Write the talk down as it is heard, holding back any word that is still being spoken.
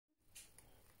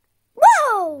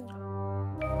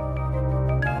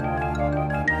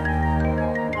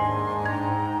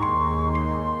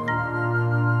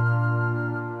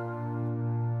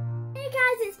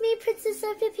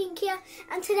Sophie Pink here,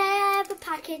 and today I have a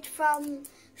package from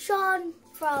Shaun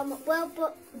from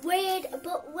Weird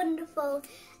But Wonderful.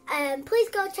 Please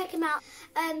go check him out.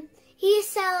 He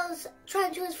sells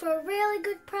tarantulas for a really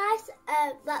good price.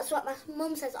 That's what my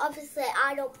mum says. Obviously,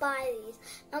 I don't buy these.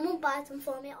 My mum buys them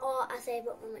for me, or I save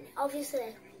up my money.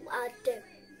 Obviously, I do.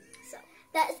 So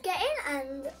let's get in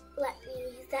and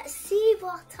let's see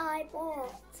what I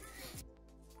bought.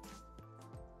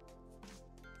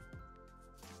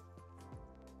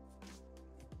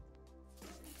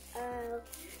 Oh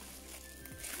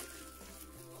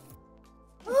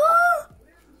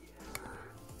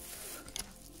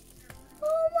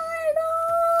my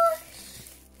gosh!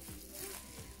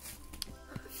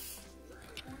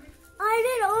 I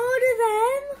didn't order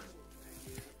them.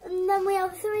 And then we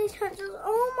have 3 tarantulas.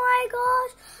 Oh my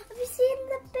gosh! Have you seen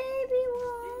the baby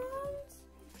ones?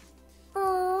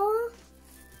 Oh.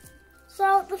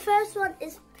 So the first one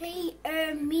is P.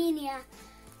 Erminia.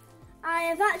 I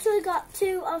have actually got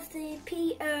 2 of the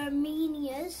P.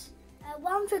 Erminias.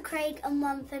 One for Craig and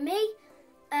one for me.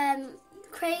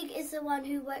 Craig is the one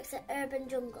who works at Urban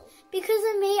Jungle. Because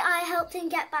of me, I helped him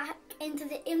get back into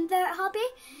the invert hobby.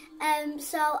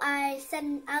 So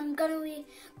I'm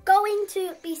going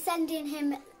to be sending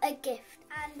him a gift.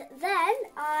 And then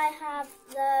I have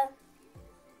the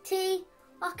tea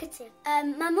Ockety.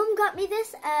 My mum got me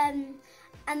this.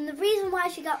 And the reason why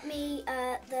she got me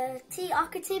the tea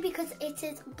Ockety because it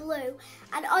is blue.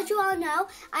 And as you all know,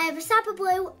 I have a Sapper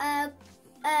blue,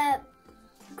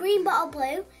 green bottle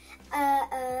blue,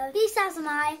 Peace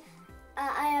Azamai,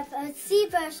 I have a sea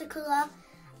versicolor,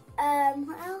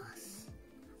 what else?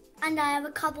 And I have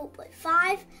a cobalt blue.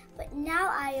 5, but now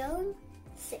I own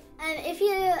 6. And if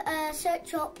you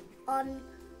search up on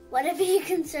whatever you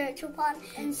can search up on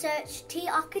and search tea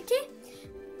Ockety,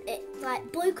 it's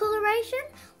like blue coloration,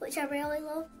 which I really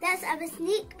love. Let's have a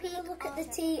sneak peek. Look at the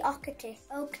tea Ockety.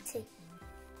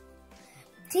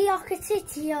 Tea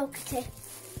Ockety.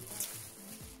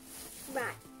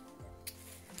 Right.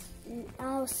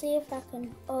 I'll see if I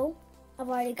can. Oh, I've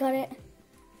already got it.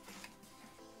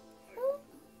 Oh.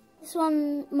 This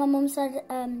one, my mum said,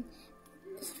 I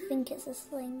think it's a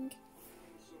sling.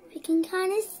 If you can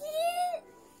kind of see it.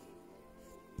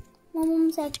 My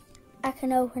mum said I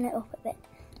can open it up a bit,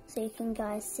 so you can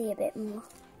guys see a bit more.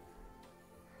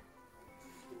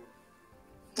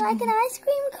 Like an ice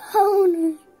cream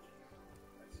cone.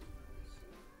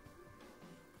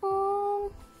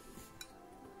 Oh,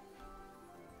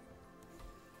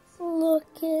 look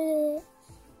at it.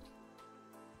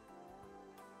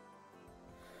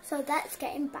 So that's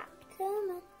getting back. Come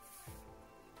on.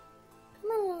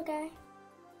 Come on, little guy.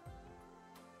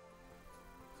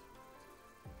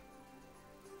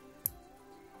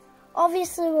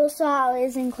 Obviously, we'll sort out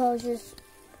his enclosures.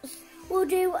 We'll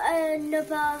do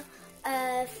another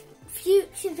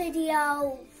future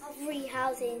video of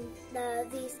rehousing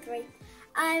these 3.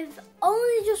 I've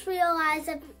only just realised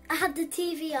I had the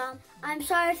TV on. I'm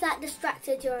sorry if that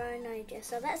distracted you or annoyed you.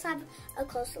 So let's have a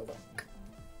closer look.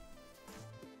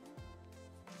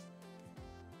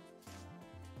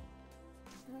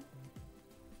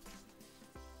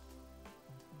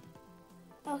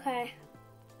 Okay,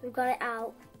 we've got it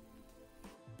out.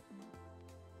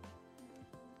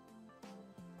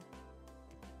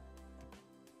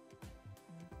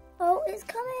 Oh, it's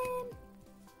coming.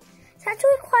 It's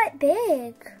actually quite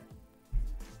big.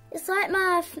 It's like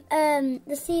my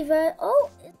the Seaver. Oh.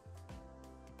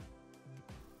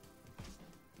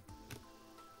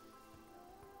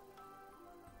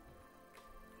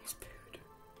 It's food.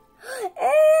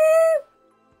 Ew.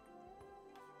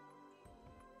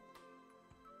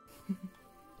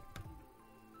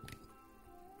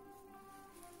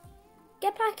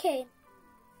 Get back in.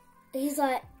 He's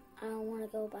like, I don't want to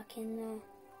go back in there.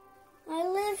 I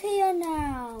live here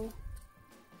now.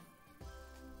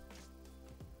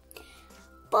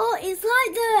 But it's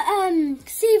like the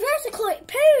sea vertical, it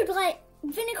pooed, like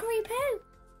vinegary poo.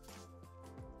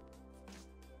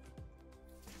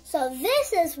 So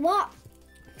this is what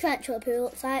tarantula poo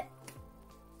looks like.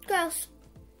 Gross.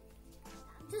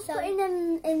 Just putting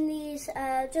them in these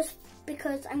just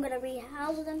because I'm going to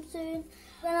rehouse them soon.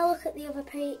 When I look at the other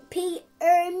P.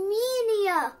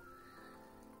 Erminia.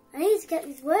 I need to get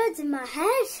these words in my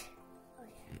head. Oh,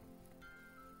 yeah.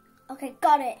 Okay,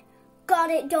 got it. Got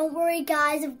it. Don't worry,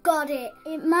 guys. I've got it.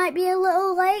 It might be a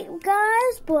little late,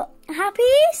 guys, but happy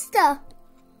Easter.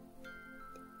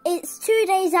 It's 2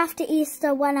 days after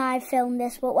Easter when I filmed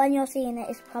this, but when you're seeing it,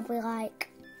 it's probably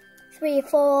like 3 or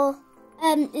 4.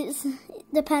 It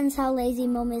depends how lazy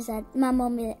Mum is. My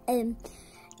mum is.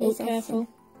 Be careful.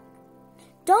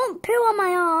 Don't poo on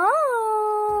my arm.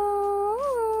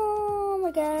 Oh my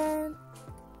again.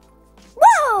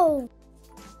 Whoa!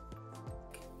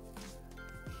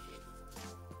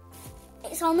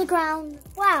 It's on the ground.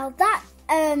 Wow, that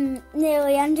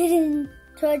nearly ended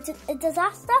into a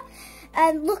disaster.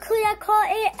 Luckily I caught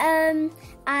it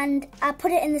and I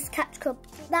put it in this catch cup.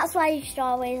 That's why you should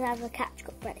always have a catch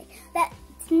cup ready. Let's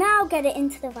now get it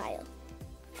into the vial.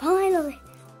 Finally.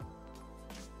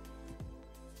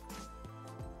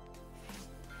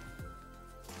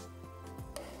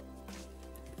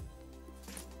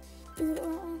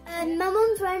 My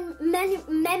mum's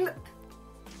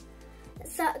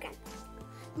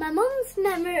my mum's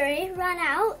memory ran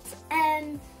out,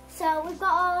 so we've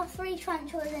got our 3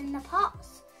 tarantulas in the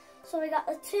pots. So we got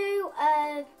the 2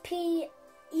 P.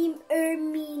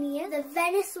 Ermenia, the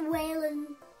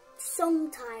Venezuelan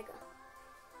sun tiger.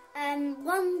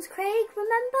 One's Craig,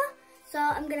 remember? So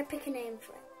I'm gonna pick a name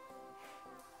for it.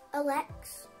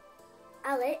 Alex.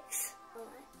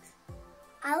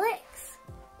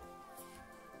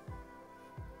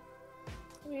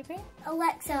 Repeat?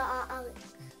 Alexa or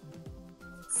Alex?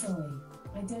 Sorry,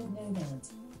 I don't know that.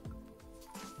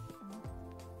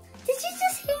 Did you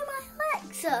just hear my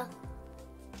Alexa?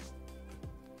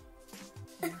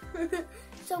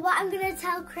 So what I'm going to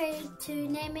tell Craig to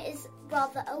name it is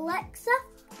rather Alexa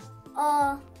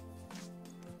or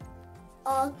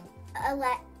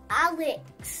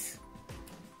Alex.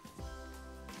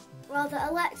 Rather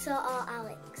Alexa or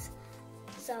Alex.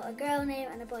 So a girl name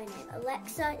and a boy name.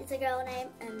 Alexa is a girl name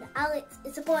and Alex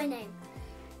is a boy name.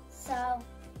 So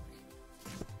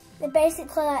they're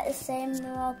basically like the same.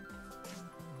 They're all,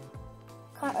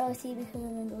 can't really see because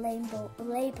of the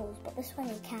labels, but this one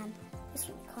you can. This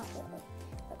one you can't really.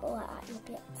 If I go like that, you'll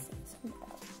be able to see something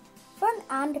about front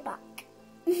and back.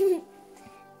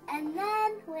 And then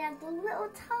we have the little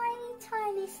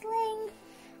tiny sling.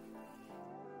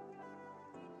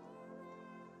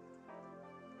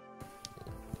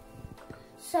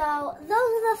 So those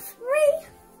are the 3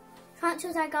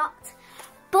 tarantulas I got.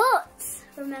 But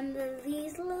remember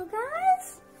these little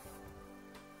guys?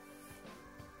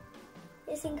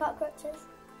 You seen cockroaches?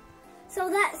 So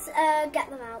let's get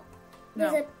them out. No.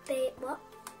 There's a bait. What?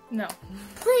 No.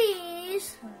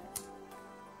 Please.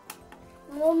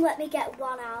 Mum, let me get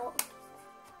one out.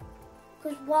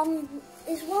 Because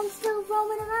is one still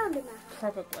roaming around in there?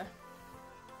 Probably.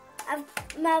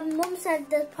 My mum said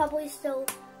there's probably still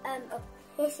a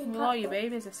hissing. Well, all your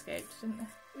babies escaped, didn't they?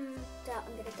 So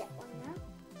I'm gonna get one now.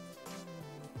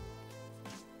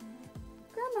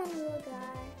 Come on, little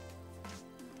guy.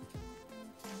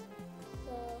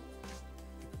 So,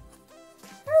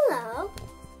 hello.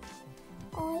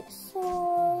 Oh, it's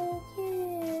so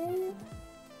cute.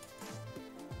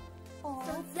 Oh,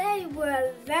 so they were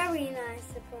a very nice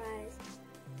surprise.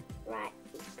 Right,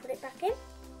 let's put it back in.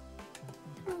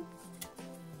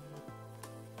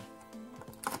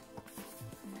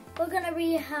 We're going to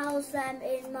rehouse them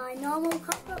in my normal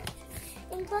cockroach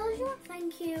enclosure.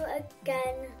 Thank you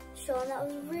again, Shaun. That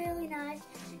was really nice.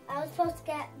 I was supposed to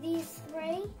get these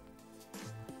 3.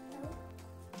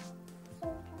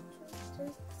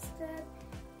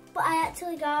 But I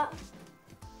actually got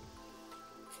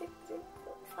 2, 3,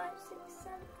 4, 5, 6,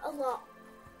 7, a lot.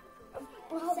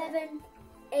 7,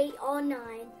 8 or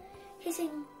 9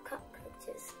 hissing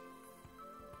cockroaches.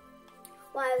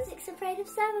 Why I was 6 afraid of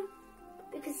 7?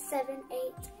 Because 7,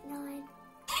 8, 9.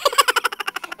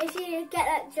 If you get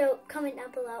that joke, comment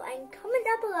down below. And comment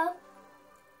down below.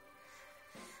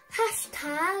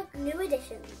 #new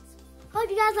editions. Hope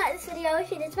you guys like this video.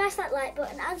 If you did, smash that like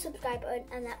button and subscribe button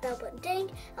and that bell button ding.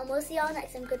 And we'll see you all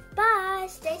next time. Goodbye.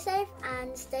 Stay safe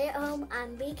and stay at home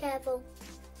and be careful.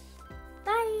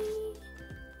 Bye.